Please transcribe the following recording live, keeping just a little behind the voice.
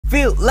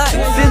Feel like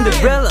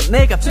Cinderella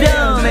내가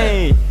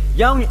변해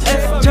영의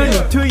S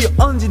turning to you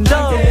언젠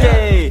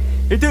덕에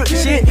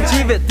 12시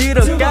집에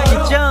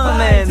들어가기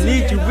전에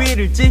네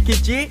주위를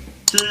지키지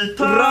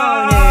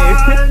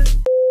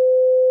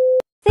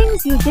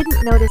Things you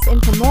didn't notice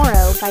in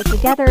Tomorrow by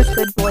Together's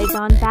Good Boy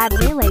Gone Bad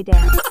Relay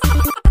Dance.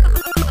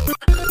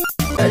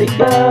 Let it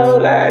go,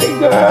 let it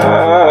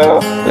go,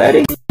 let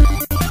it go.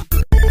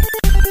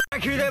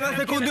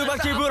 그대만의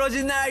곤두박질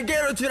부러진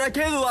날개로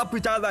추락해도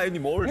아프잖아 니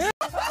뭘.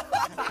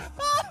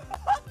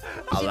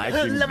 I like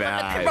him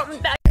bad.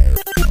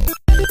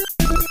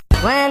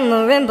 When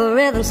marimba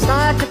rhythms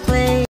start to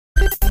play.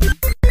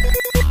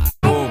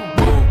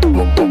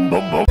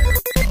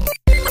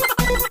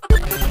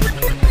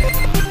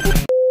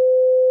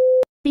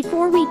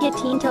 Before we get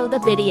into the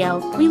video,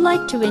 we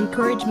like to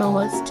encourage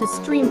MOAs to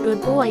stream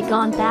Good Boy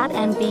Gone Bad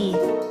MV.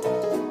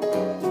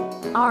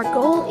 Our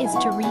goal is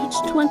to reach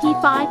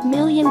 25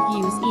 million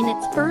views in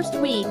its first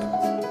week.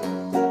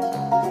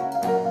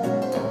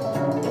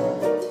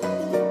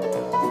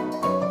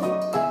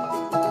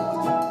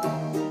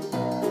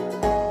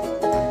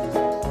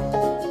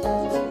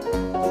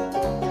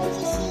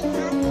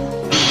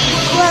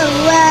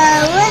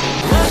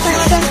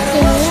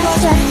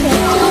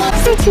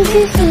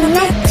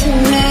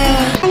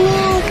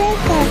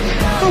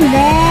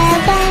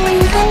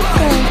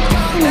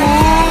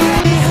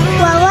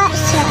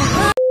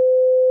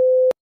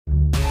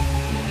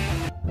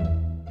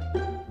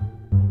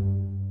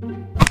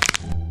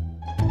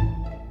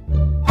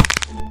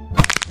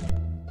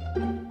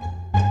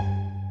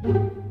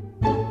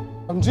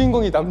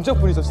 남주인공이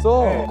남자분이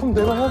있었어? 네. 그럼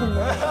내가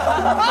해야겠네.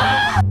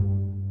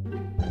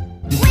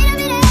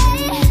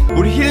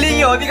 우리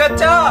힐링이 어디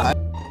갔죠?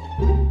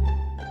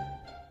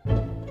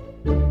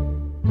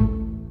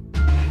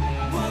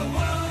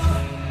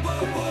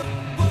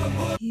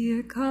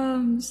 Here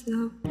comes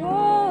the boy,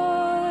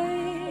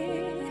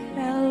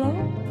 hello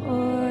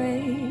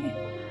boy,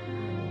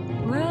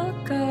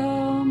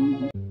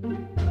 welcome.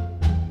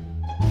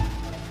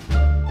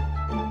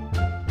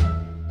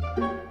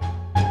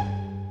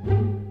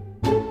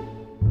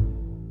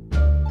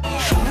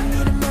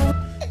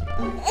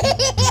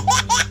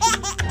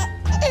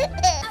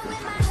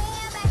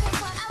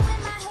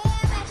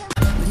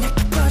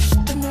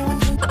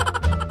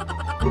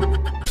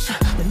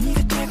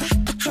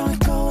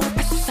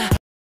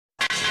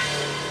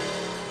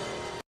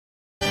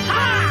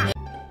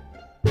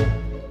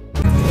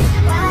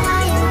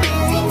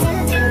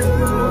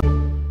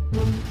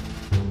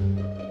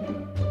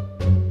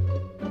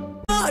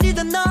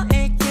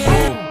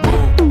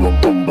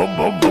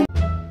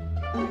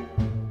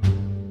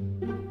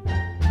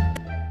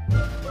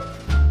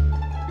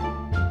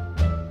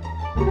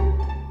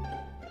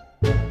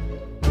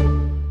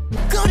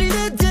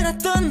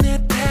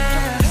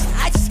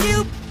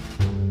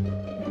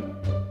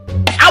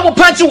 I will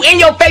punch you in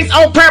your face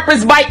on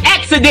purpose by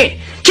accident.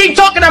 Keep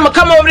talking, I'ma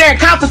come over there and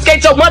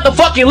confiscate your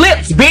motherfucking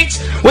lips, bitch.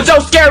 With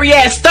your scary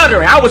ass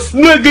stuttering, I would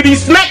smuggity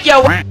smack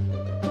your.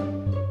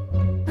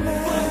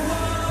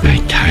 My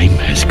time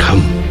has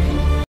come.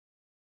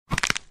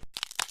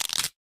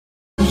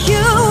 You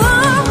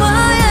are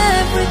my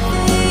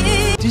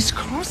everything.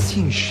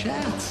 Disgusting shit.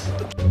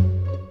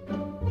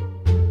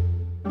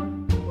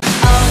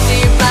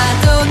 어딜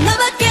봐도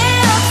너밖에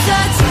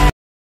없어.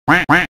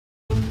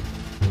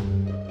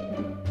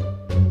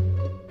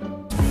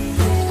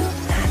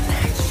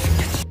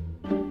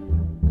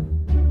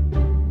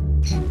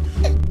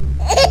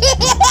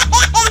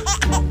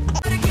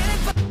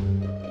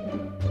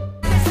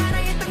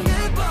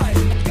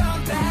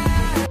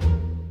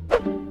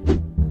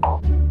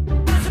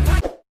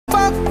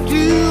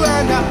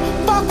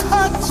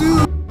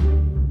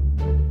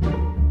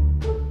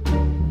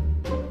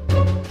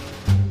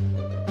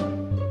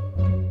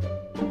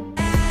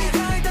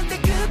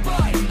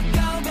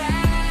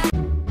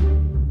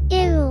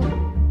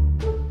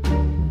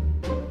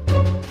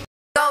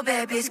 Go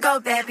babies, go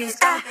babies,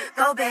 ah,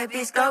 go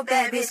babies, go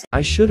babies.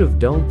 I should have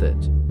done that.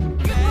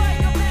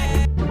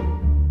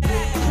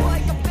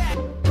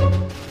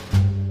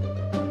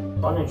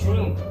 나는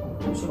튜닝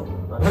싫어.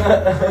 나는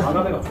안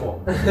하는 게 좋아.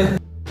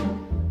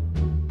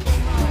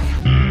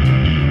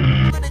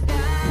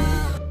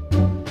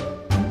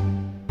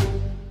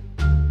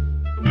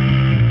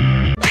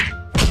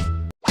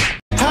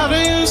 How do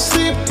you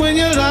sleep when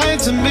you lie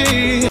to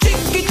me?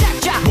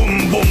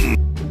 Boom boom.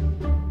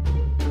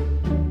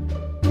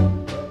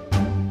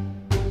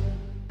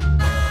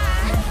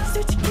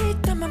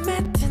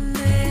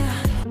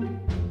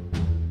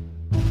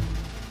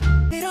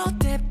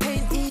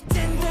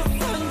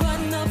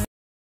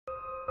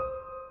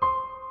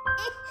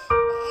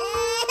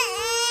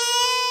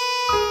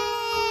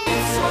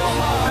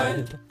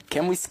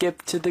 Can we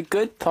skip to the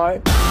good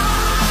part?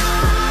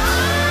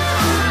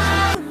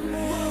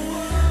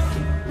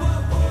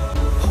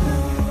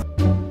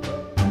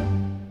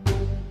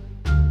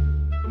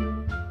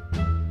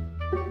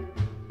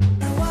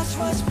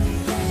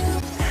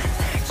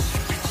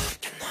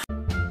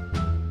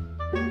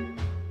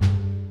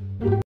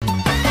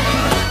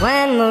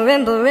 When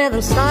marimba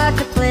rhythms start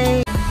to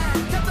play.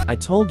 I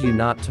told you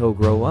not to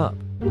grow up.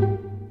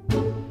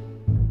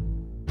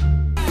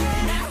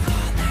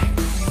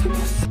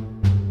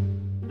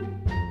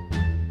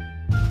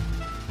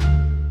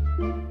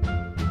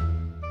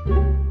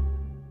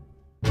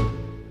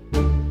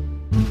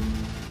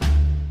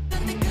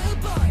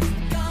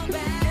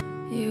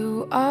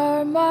 You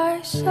are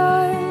my sunshine.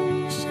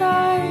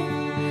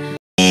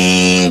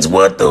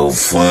 What the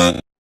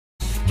fuck?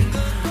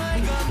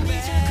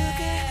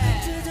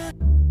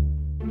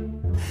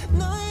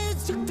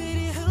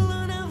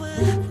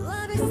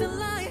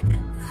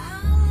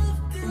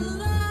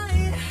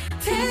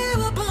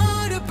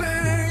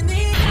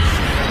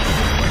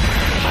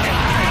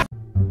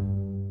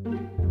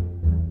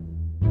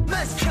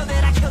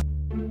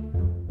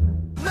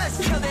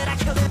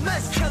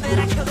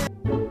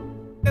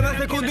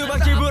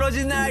 세컨드밖에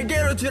부러진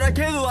날개로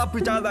추락해도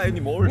아프잖아 니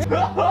뭘?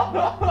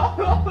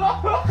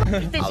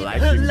 I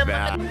like you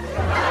back.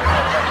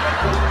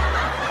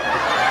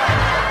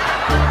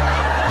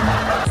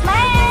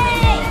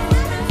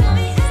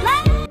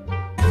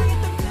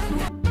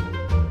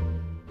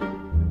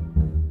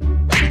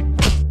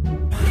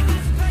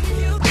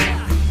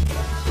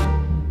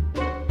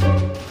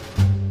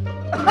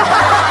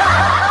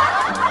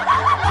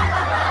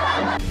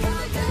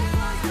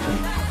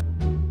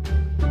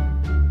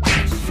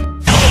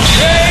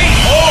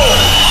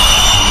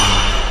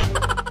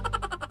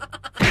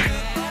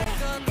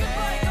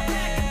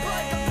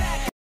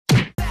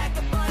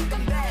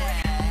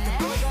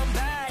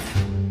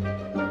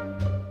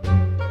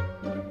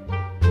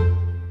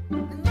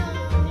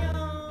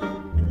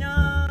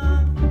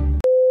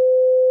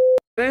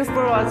 Thanks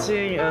for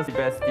watching us,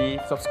 bestie.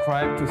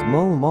 Subscribe to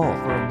MOAMOL.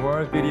 for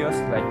more videos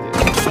like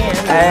this.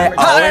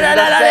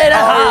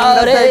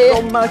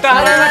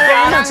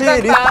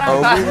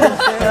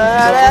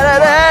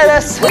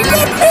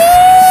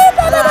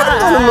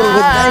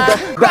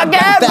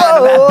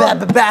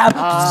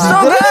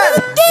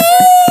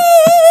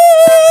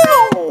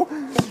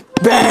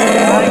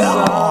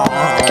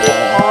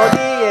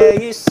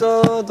 어디에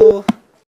있어도